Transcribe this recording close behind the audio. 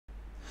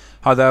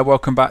Hi there,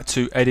 welcome back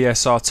to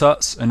ADSR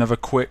Tuts, another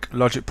quick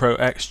Logic Pro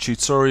X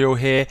tutorial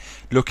here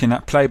looking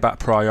at playback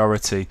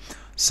priority.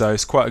 So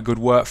it's quite a good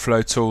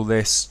workflow tool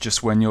this,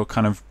 just when you're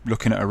kind of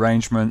looking at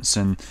arrangements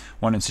and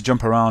wanting to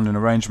jump around in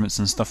arrangements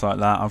and stuff like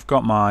that. I've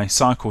got my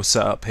cycle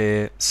set up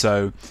here,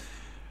 so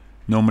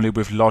normally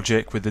with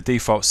Logic, with the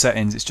default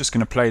settings, it's just going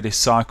to play this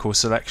cycle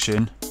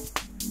selection.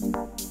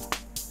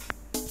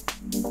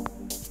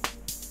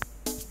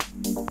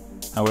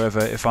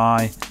 However, if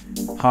I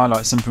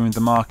highlight something with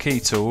the marquee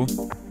tool,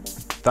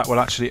 that will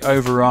actually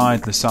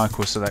override the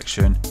cycle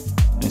selection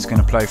and it's going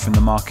to play from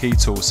the marquee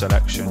tool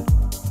selection.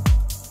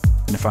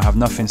 And if I have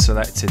nothing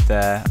selected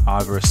there,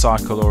 either a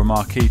cycle or a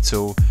marquee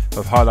tool, if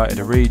I've highlighted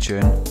a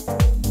region,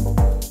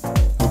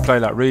 it will play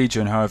that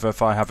region. However,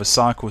 if I have a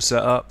cycle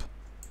set up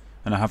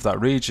and I have that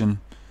region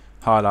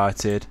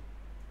highlighted,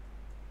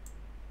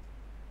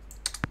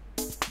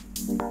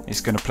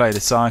 it's going to play the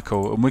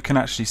cycle. And we can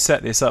actually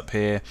set this up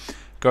here.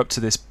 Go up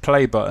to this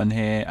play button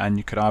here and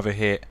you could either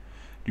hit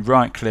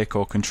right click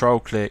or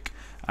control click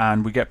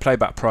and we get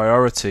playback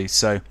priority.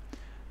 So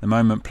the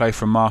moment play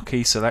from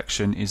marquee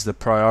selection is the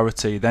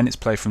priority, then it's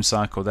play from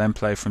cycle, then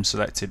play from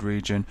selected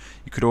region.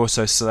 You could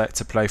also select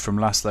to play from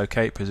last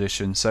locate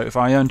position. So if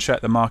I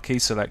uncheck the marquee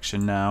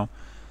selection now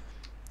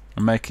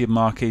and make it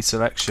marquee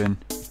selection,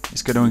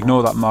 it's going to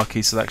ignore that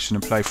marquee selection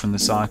and play from the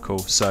cycle.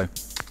 So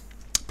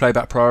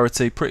playback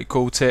priority, pretty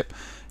cool tip.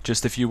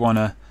 Just if you want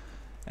to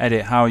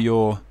edit how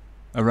your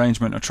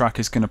arrangement or track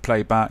is going to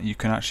play back, you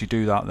can actually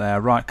do that there.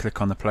 Right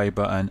click on the play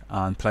button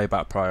and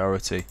playback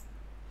priority.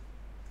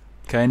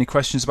 Okay, any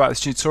questions about this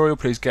tutorial,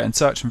 please get in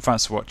touch and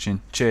thanks for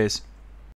watching. Cheers.